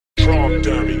Drum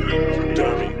dummy,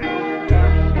 dummy.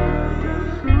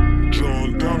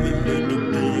 Drum dummy, man, the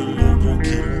beat ain't gon'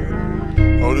 kill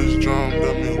it. Oh, this drum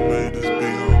dummy made this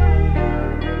beat,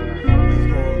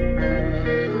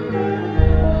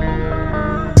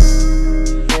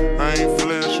 I ain't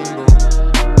flashing though.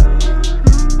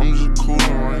 I'm just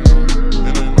coolin' right now.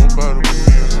 It ain't nobody with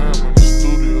me and I'm in the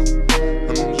studio.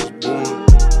 And I'm just bored.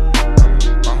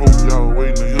 I hope y'all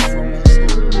waiting to hear from me, so I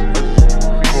just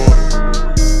wanna record it.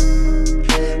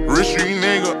 Rich street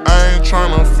nigga, I ain't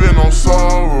tryna feel no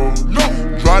sorrow.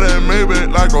 Drive that Maybach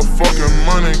like a fucking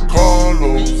Monte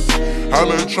Carlos. I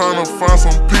been tryna find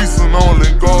some peace and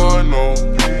only God knows.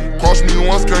 Cross me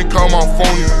once, can't call my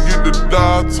phone, you get the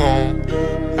dial tone.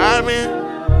 I been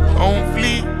on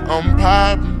fleek, I'm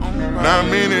poppin'. Not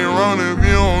many run if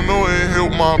you don't know it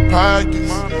help my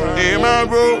pockets. And my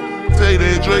bro, take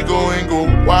that Draco and go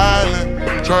wildin'.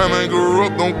 Tryna grow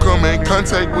up, don't come in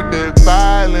contact with that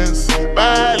violence.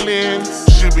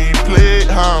 Violence should be played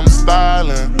how I'm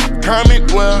stylin'.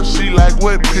 Comment well, she like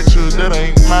what picture, that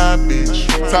ain't my bitch.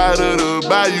 Tired of the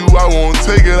bayou, I won't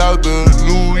take it out to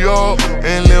New York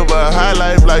and live a high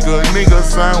life like a nigga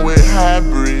signed with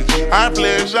hybrid. I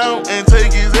flash out and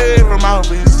take his head from off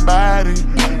his body.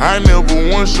 I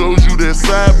never once showed you that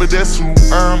side, but that's who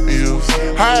is.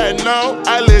 I know,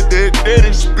 I let that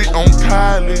daddy spit on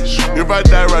college. If I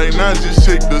die right now, just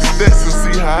check the stats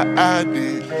and see how I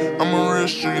did. I'm a real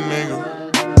street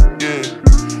nigga, yeah.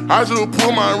 I just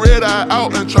pulled my red eye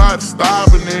out and tried to stop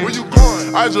a nigga. Where you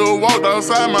going? I just walked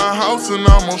outside my house and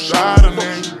almost shot a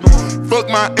nigga. Fuck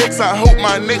my ex, I hope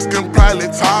my next can probably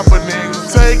top a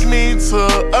nigga. Take me to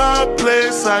a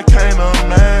place I can't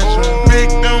imagine.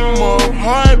 Victim of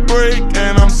heartbreak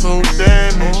and I'm so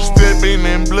damaged. Stepping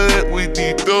in blood with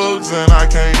these thugs and I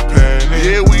can't panic.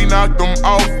 Yeah, we knocked them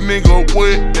off, nigga,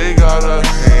 what they got a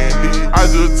handy. I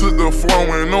just took the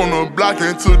floor and on the block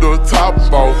and to the top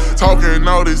off. Talking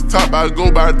all this top, I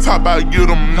go by top, I get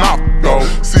them knocked off.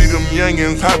 See them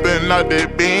youngins hopping out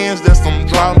that Benz, that's some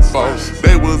drop offs.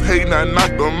 They was hating, I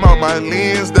knocked them out my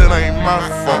lens, that ain't my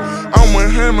fault. I'm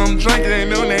with him, I'm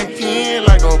drinking on that hen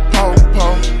like a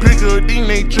pawpaw. Pick a D,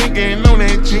 they drinking on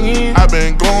that gin. I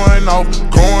been going off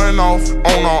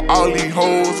on all these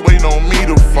hoes, waiting on me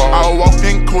to fall. I walked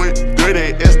in quick,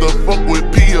 dirty as the fuck with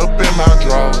P up in my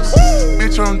drawers.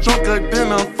 Bitch, I'm drunker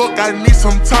than a fuck, I need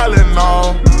some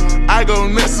Tylenol. I go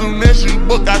nuts soon as you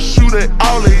book, I shoot at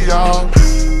all of y'all.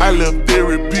 I left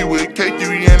therapy with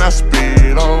K3 and I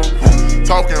spit off.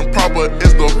 Talking proper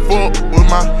as the fuck with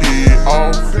my head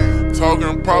off.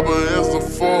 Talking proper as the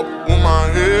fuck with my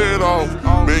head off.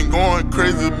 Been going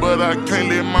crazy, but I can't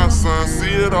let my son see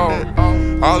it all.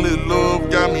 All this love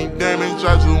got me damaged,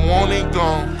 I just want it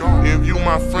gone. If you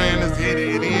my friend, let's get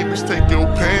it in, just take your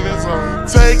panties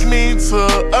off. Take me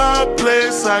to a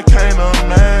place I can't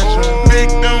imagine.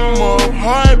 Victim of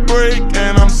heartbreak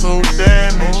and I'm so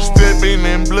damaged. Stepping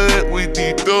in blood with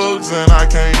these thugs and I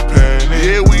can't panic.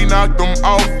 Yeah, we knocked them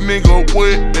off, nigga,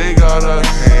 what they got a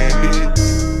hand.